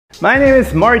My name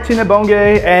is Martin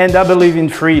Ebonge and I believe in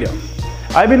freedom.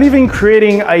 I believe in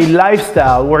creating a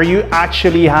lifestyle where you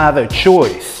actually have a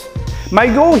choice. My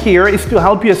goal here is to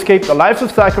help you escape the life of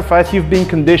sacrifice you've been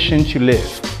conditioned to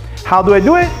live. How do I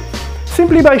do it?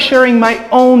 Simply by sharing my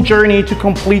own journey to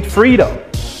complete freedom.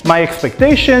 My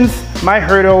expectations, my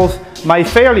hurdles, my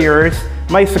failures,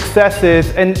 my successes,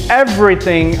 and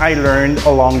everything I learned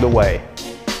along the way.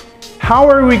 How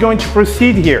are we going to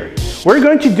proceed here? We're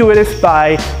going to do it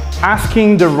by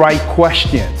asking the right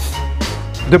questions.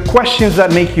 The questions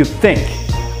that make you think.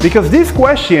 Because these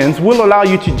questions will allow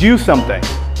you to do something.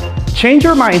 Change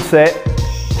your mindset,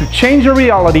 to change your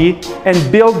reality, and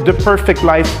build the perfect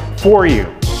life for you.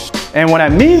 And when I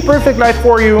mean perfect life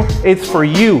for you, it's for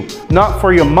you. Not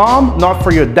for your mom, not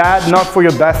for your dad, not for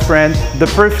your best friend. The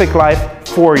perfect life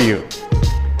for you.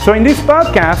 So in this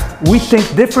podcast, we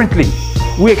think differently.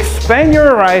 We expand your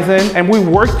horizon and we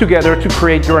work together to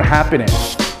create your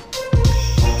happiness.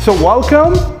 So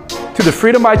welcome to the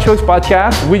Freedom by Choice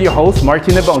podcast with your host,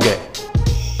 Martin Ebonge.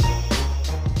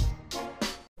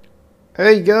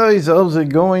 Hey guys, how's it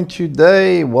going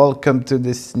today? Welcome to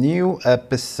this new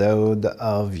episode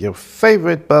of your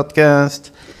favorite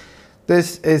podcast.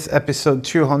 This is episode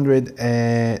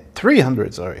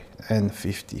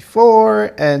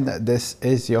 354, and this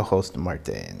is your host,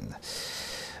 Martin.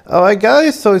 Alright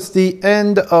guys, so it's the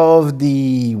end of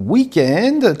the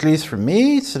weekend, at least for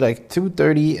me. It's like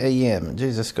 2:30 a.m.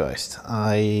 Jesus Christ.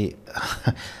 I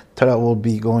thought I would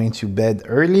be going to bed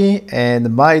early,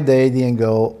 and my day didn't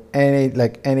go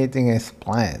anything as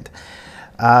planned.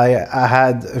 I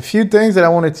had a few things that I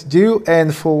wanted to do,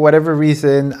 and for whatever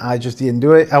reason, I just didn't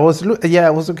do it. I was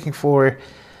looking for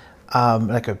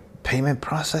like a payment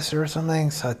processor or something,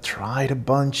 so I tried a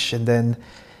bunch, and then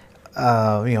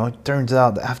it turns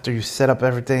out that after you set up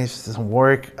everything, it just doesn't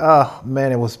work. Oh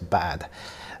man, it was bad.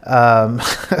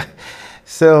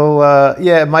 So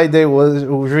my day was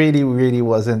really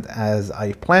wasn't as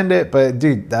I planned it. But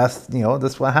dude, that's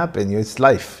what happened. It's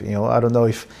life. I don't know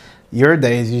if your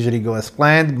days usually go as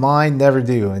planned. Mine never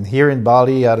do. And here in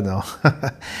Bali, I don't know.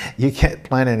 You can't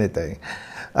plan anything.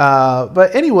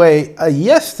 But anyway,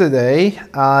 yesterday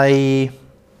I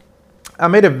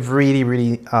made a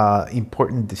really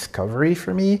important discovery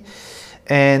for me,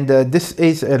 and this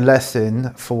is a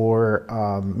lesson for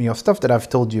stuff that I've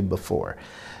told you before.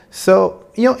 So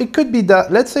it could be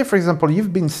that, let's say for example,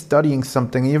 you've been studying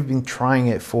something, you've been trying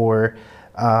it for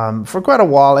quite a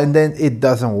while, and then it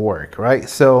doesn't work, right?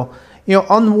 So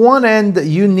on one end,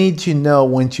 you need to know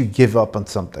when to give up on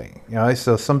something.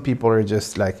 So some people are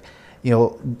just like,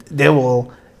 they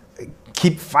will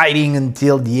keep fighting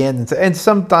until the end, and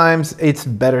sometimes it's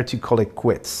better to call it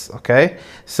quits. Okay,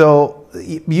 so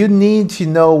you need to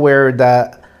know where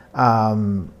that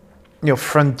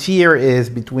frontier is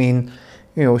between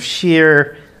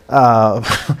sheer I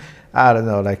don't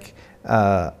know, like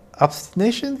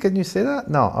obstination. Can you say that?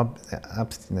 No,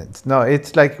 abstinence. No,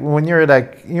 it's like when you're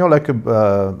like like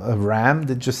a ram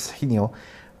that just they'll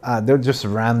just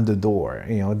ram the door.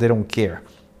 They don't care.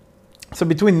 So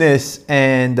between this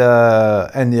and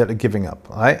giving up,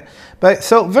 right? But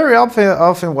so very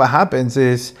often what happens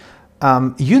is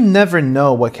you never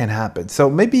know what can happen. So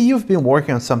maybe you've been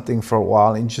working on something for a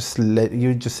while and you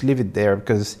just leave it there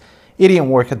because it didn't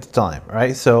work at the time,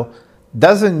 right? So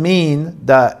doesn't mean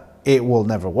that it will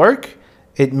never work.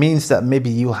 It means that maybe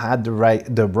you had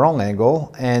the wrong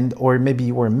angle, or maybe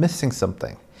you were missing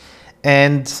something.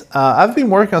 And I've been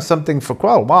working on something for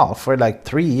quite a while, for like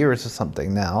 3 years or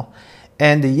something now.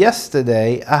 And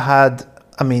yesterday I had,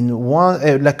 a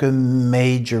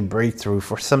major breakthrough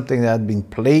for something that had been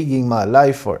plaguing my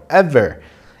life forever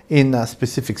in a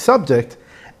specific subject.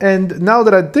 And now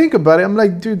that I think about it, I'm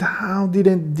like, dude, how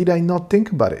did I not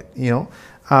think about it?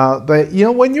 But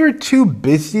when you're too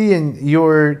busy and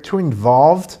you're too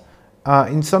involved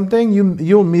in something,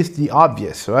 you'll miss the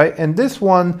obvious, right? And this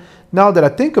one, now that I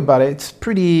think about it, it's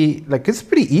pretty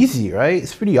easy, right?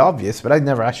 It's pretty obvious, but I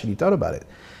never actually thought about it.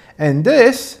 And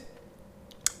this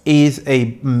is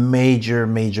a major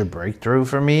breakthrough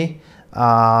for me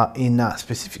in a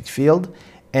specific field.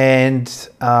 And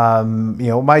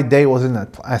my day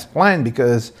wasn't as planned,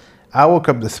 because I woke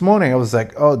up this morning, I was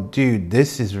like, oh dude,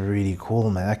 this is really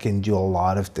cool, man. I can do a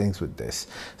lot of things with this.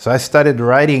 So I started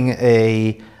writing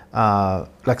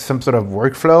some sort of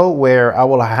workflow where I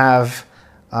will have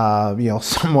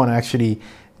someone actually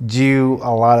do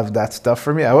a lot of that stuff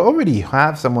for me. I already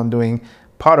have someone doing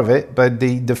part of it, but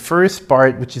the first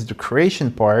part, which is the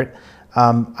creation part,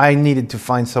 I needed to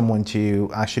find someone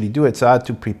to actually do it. So I had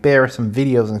to prepare some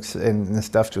videos and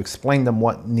stuff to explain them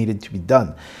what needed to be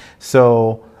done.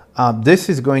 So this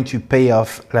is going to pay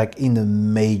off like in a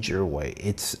major way.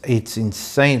 It's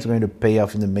insane. It's going to pay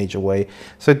off in a major way.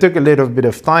 So it took a little bit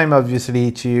of time,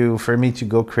 obviously, for me to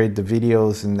go create the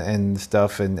videos and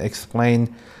stuff and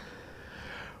explain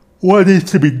what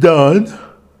needs to be done.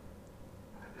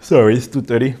 Sorry, it's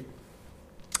 2:30.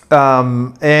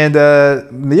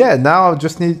 Yeah, now I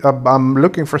just I'm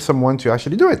looking for someone to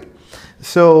actually do it.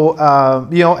 So,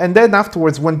 and then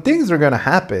afterwards, when things are going to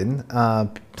happen,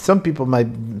 some people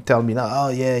might tell me, oh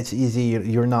yeah, it's easy,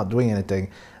 you're not doing anything.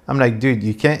 I'm like, dude,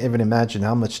 you can't even imagine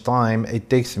how much time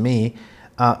it takes me.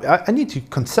 I need to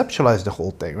conceptualize the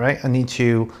whole thing, right? I need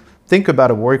to think about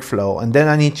a workflow, and then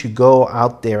I need to go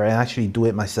out there and actually do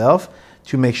it myself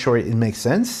to make sure it makes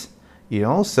sense.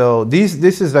 So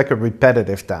this is like a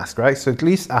repetitive task, right? So at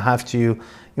least I have to,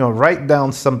 write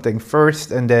down something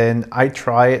first, and then I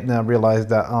try it and I realize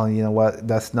that, oh, you know what,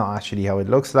 that's not actually how it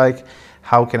looks like.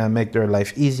 How can I make their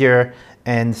life easier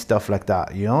and stuff like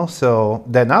that, So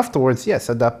then afterwards, yes,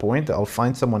 at that point, I'll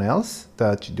find someone else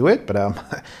to do it, but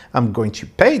I'm going to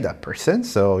pay that person.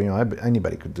 So,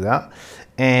 anybody could do that.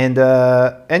 And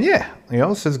yeah,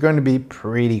 so it's going to be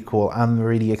pretty cool. I'm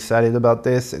really excited about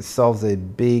this. It solves a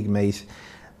big,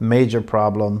 major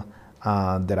problem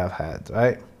that I've had,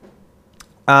 right?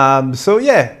 So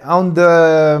yeah,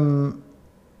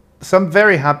 so I'm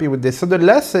very happy with this. So the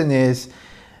lesson is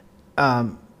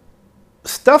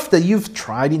stuff that you've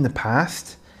tried in the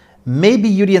past, maybe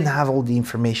you didn't have all the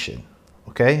information,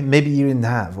 okay? Maybe you didn't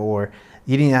have, or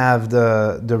you didn't have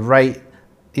the right,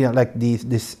 like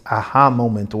this aha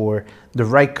moment or the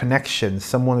right connection,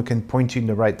 someone who can point you in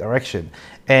the right direction.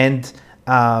 And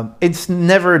it's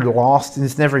never lost and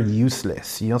it's never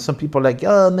useless. Some people are like,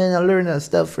 oh man, I learned that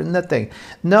stuff for nothing.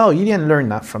 No, you didn't learn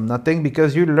that from nothing,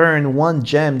 because you learned one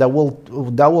gem that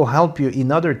will help you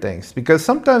in other things. Because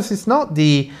sometimes it's not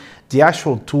the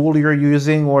actual tool you're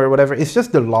using or whatever, it's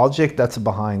just the logic that's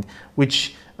behind,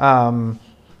 which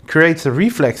creates the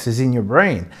reflexes in your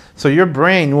brain. So your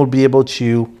brain will be able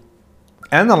to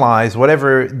analyze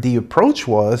whatever the approach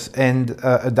was and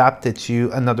adapt it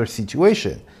to another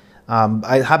situation.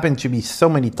 It happened to be so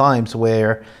many times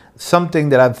where something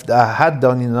that I had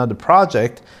done in another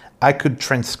project, I could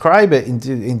transcribe it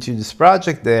into this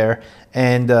project there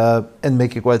and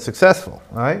make it quite successful,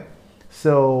 right?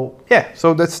 So yeah,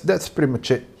 so that's pretty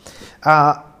much it.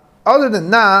 Other than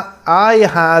that, I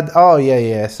had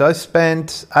so I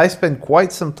spent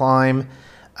quite some time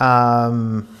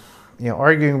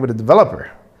arguing with the developer.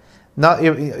 Not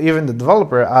even the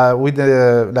developer, with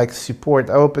the support.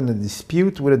 I opened a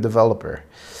dispute with a developer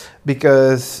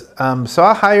because so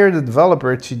I hired a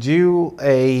developer to do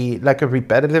a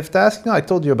repetitive task. I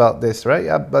told you about this,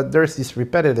 right? But there's this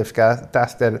repetitive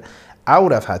task that I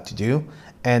would have had to do,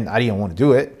 and I didn't want to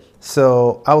do it.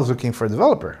 So I was looking for a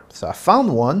developer. So I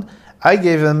found one. I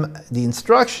gave him the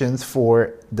instructions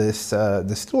for this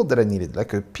tool that I needed,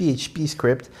 like a PHP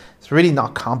script. It's really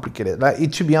not complicated.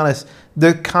 To be honest,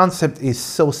 the concept is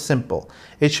so simple.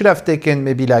 It should have taken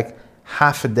maybe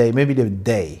half a day, maybe a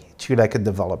day to a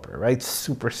developer, right?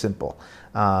 Super simple.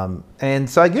 And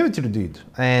so I gave it to the dude.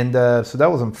 And so that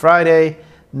was on Friday,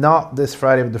 not this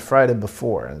Friday, but the Friday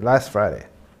before, last Friday.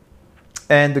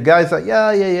 And the guy's like,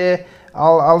 yeah.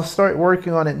 I'll start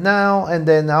working on it now, and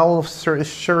then I'll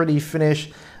surely finish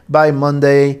by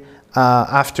Monday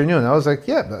afternoon. I was like,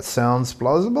 yeah, that sounds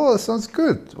plausible. That sounds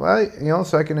good, right?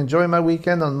 So I can enjoy my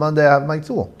weekend. On Monday, I have my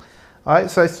tool. All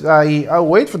right, so I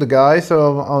wait for the guy.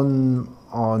 So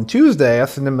on Tuesday, I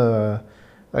send him a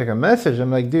message.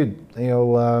 I'm like, dude,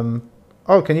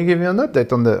 oh, can you give me an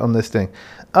update on this thing?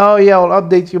 Oh yeah, I'll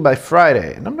update you by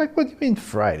Friday. And I'm like, what do you mean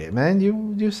Friday, man?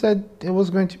 You said it was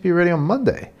going to be ready on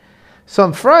Monday. So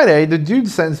on Friday, the dude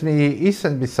sent me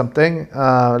something,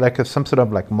 some sort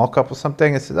of mock-up or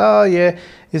something. It said, oh yeah,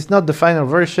 it's not the final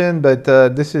version, but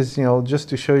this is, just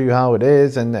to show you how it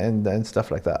is and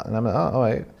stuff like that. And I'm like, oh, all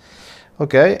right.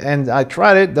 Okay, and I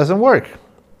tried it, doesn't work.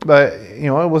 But, it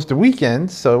was the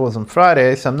weekend, so it was on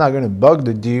Friday, so I'm not going to bug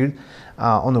the dude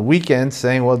on the weekend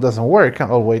saying, well, it doesn't work.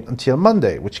 I'll wait until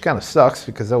Monday, which kind of sucks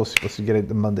because I was supposed to get it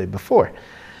the Monday before.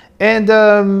 And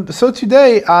so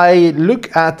today I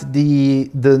look at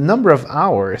the number of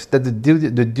hours that the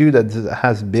dude that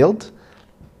has built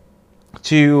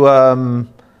to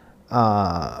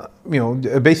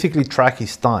basically track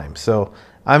his time. So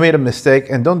I made a mistake,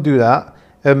 and don't do that.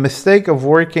 A mistake of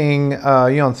working so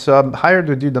I hired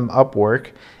to do them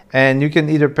Upwork, and you can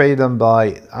either pay them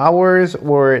by hours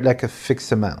or a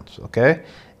fixed amount, okay?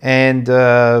 And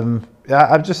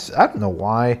I don't know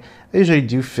why. I usually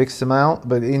do fixed amount,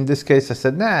 but in this case I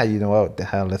said, nah, what the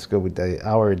hell, let's go with the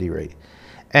hourly rate.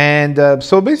 And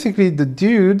so basically the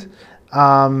dude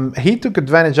he took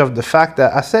advantage of the fact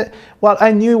that I said, well,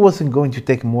 I knew it wasn't going to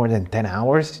take more than 10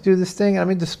 hours to do this thing. I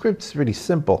mean, the script's really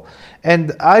simple.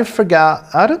 And I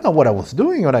forgot, I don't know what I was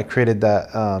doing when I created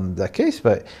that case,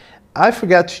 but I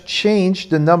forgot to change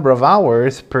the number of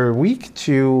hours per week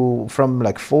from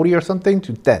like 40 or something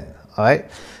to 10, all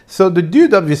right? So the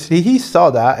dude, obviously, he saw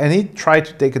that and he tried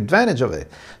to take advantage of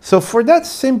it. So for that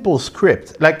simple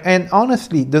script, and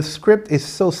honestly, the script is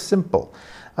so simple.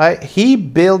 He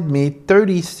billed me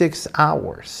 36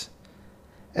 hours.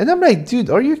 And I'm like, dude,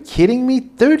 are you kidding me?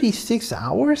 36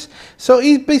 hours? So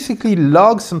he basically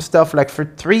logged some stuff like for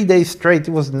 3 days straight.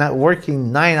 He was not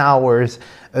working 9 hours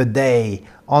a day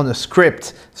on a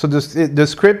script. So the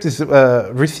script is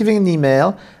receiving an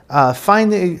email,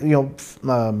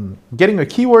 getting a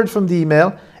keyword from the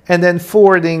email, and then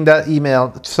forwarding that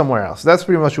email somewhere else. That's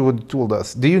pretty much what the tool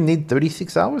does. Do you need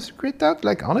 36 hours to create that?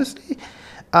 Like, honestly?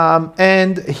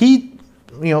 And he,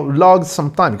 logged some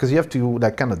time because you have to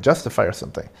like kind of justify or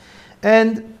something.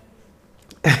 And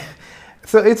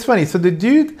so it's funny. So the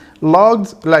dude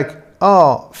logged like,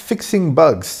 fixing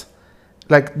bugs.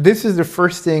 Like this is the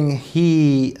first thing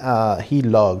he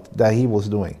logged that he was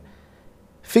doing.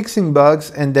 Fixing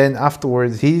bugs, and then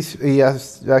afterwards he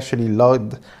has actually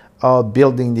logged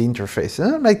building the interface.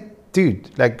 And I'm like,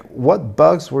 dude, like what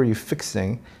bugs were you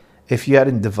fixing if you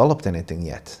hadn't developed anything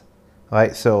yet?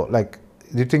 Right? So like,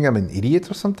 do you think I'm an idiot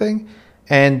or something?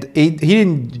 And he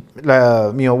didn't,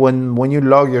 when you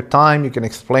log your time, you can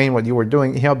explain what you were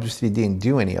doing. He obviously didn't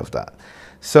do any of that.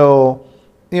 So,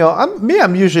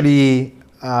 I'm usually,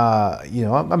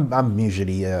 I'm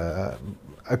usually a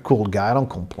cool guy. I don't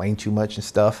complain too much and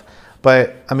stuff.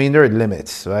 But I mean, there are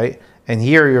limits, right? And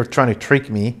here you're trying to trick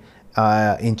me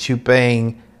into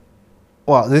paying.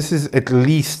 Well, this is at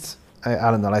least,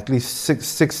 I don't know, at least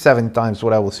six, 7 times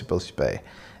what I was supposed to pay.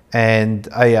 And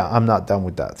I'm not done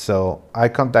with that. So I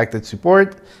contacted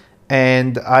support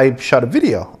and I shot a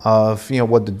video of,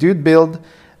 what the dude built,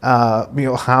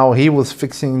 how he was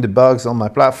fixing the bugs on my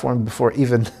platform before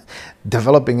even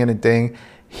developing anything.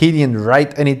 He didn't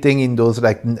write anything in those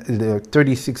like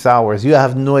 36 hours. You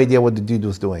have no idea what the dude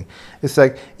was doing. It's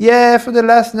like, yeah, for the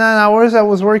last 9 hours, I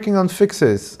was working on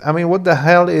fixes. I mean, what the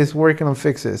hell is working on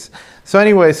fixes? So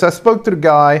anyway, so I spoke to the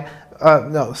guy.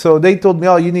 So they told me,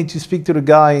 you need to speak to the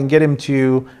guy and get him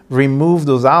to remove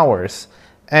those hours.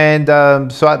 And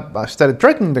so I started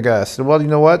threatening the guy. I said, well, you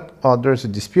know what? There's a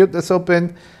dispute that's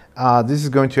open. This is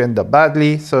going to end up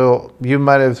badly. So you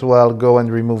might as well go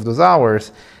and remove those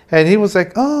hours. And he was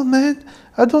like, oh, man,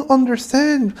 I don't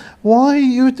understand. Why are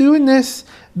you doing this?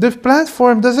 The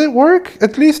platform, does it work?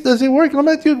 At least does it work? I'm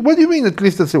like, what do you mean at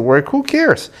least does it work? Who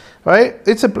cares, right?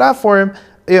 It's a platform.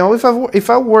 If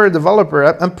I were a developer,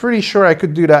 I'm pretty sure I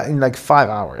could do that in like 5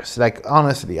 hours. Like,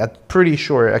 honestly, I'm pretty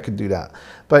sure I could do that.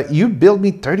 But you build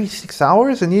me 36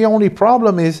 hours and the only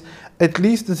problem is at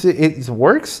least it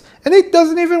works and it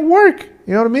doesn't even work.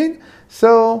 You know what I mean?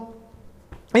 So,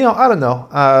 I don't know.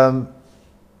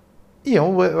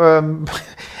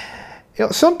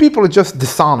 Some people are just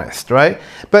dishonest, right?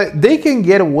 But they can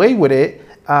get away with it.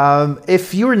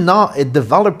 If you're not a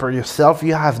developer yourself,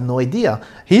 you have no idea.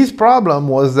 His problem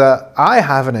was that I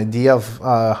have an idea of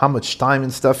how much time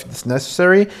and stuff is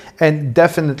necessary, and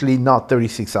definitely not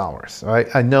 36 hours, right?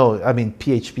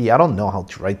 PHP, I don't know how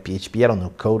to write PHP. I don't know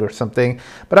code or something,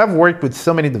 but I've worked with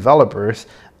so many developers.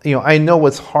 I know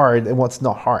what's hard and what's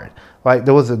not hard, right?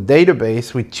 There was a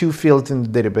database with 2 fields in the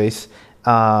database.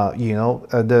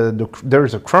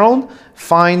 There's a cron,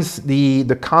 finds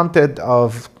the content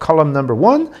of column number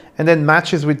 1 and then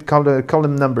matches with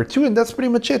column number 2, and that's pretty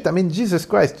much it. I mean, Jesus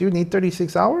Christ, do you need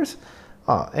 36 hours?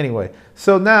 Anyway,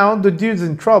 so now the dude's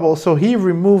in trouble, so he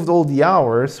removed all the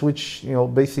hours, which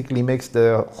basically makes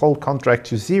the whole contract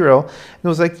to 0. And I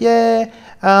was like, yeah,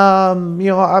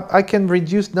 I can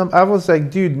reduce them. I was like,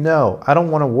 dude, no, I don't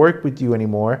want to work with you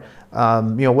anymore.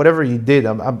 Whatever you did,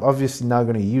 I'm obviously not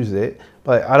going to use it,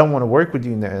 but I don't want to work with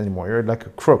you anymore. You're like a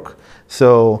crook.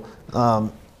 So,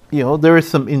 there is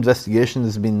some investigation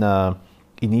that's been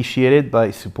initiated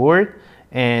by support.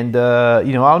 And,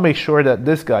 I'll make sure that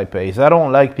this guy pays. I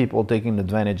don't like people taking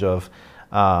advantage of,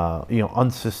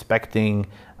 unsuspecting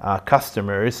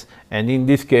customers. And in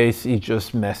this case, he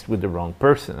just messed with the wrong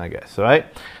person, I guess, right?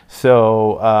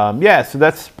 So, so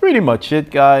that's pretty much it,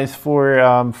 guys, for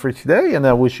today. And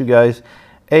I wish you guys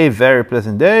a very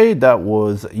pleasant day. That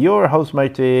was your host,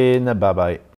 Martin.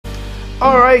 Bye-bye.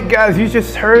 All right, guys, you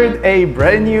just heard a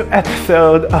brand new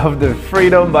episode of the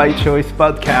Freedom by Choice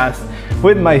podcast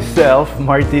with myself,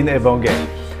 Martin Ebonge.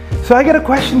 So I got a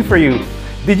question for you.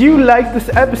 Did you like this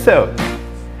episode?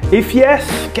 If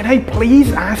yes, can I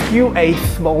please ask you a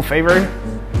small favor?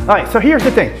 All right, so here's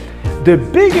the thing. The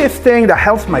biggest thing that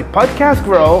helps my podcast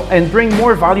grow and bring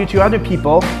more value to other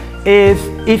people is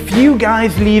if you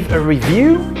guys leave a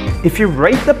review, if you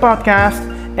rate the podcast,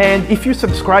 and if you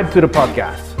subscribe to the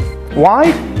podcast.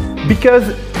 Why?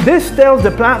 Because this tells the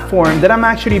platform that I'm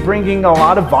actually bringing a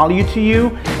lot of value to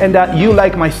you and that you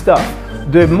like my stuff.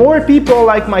 The more people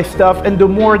like my stuff, and the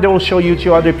more they will show you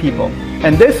to other people.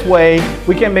 And this way,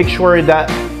 we can make sure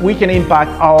that we can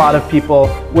impact a lot of people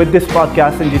with this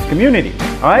podcast and this community.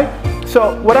 All right?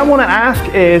 So what I want to ask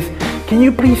is, can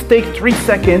you please take 3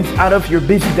 seconds out of your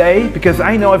busy day, because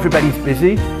I know everybody's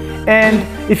busy, and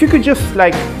if you could just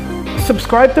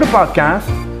subscribe to the podcast,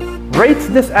 rate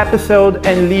this episode,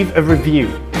 and leave a review.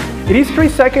 It is 3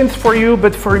 seconds for you,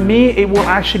 but for me, it will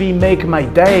actually make my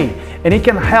day, and it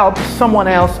can help someone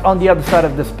else on the other side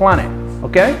of this planet,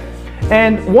 okay?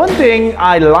 And one thing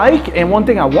I like and one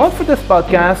thing I want for this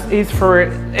podcast is for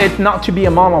it not to be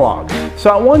a monologue.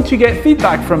 So I want to get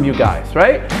feedback from you guys,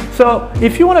 right? So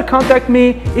if you want to contact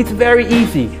me, it's very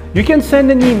easy. You can send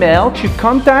an email to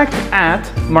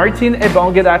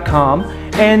contact@martinebonge.com,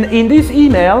 and in this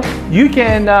email, you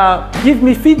can give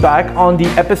me feedback on the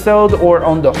episode or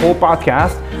on the whole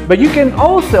podcast, but you can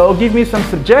also give me some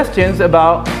suggestions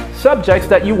about subjects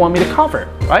that you want me to cover,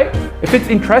 right? If it's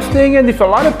interesting and if a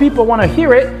lot of people want to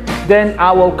hear it, then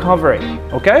I will cover it,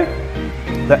 okay?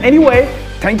 But anyway,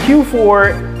 thank you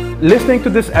for listening to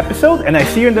this episode, and I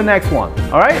see you in the next one,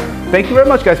 all right? Thank you very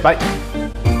much, guys. Bye.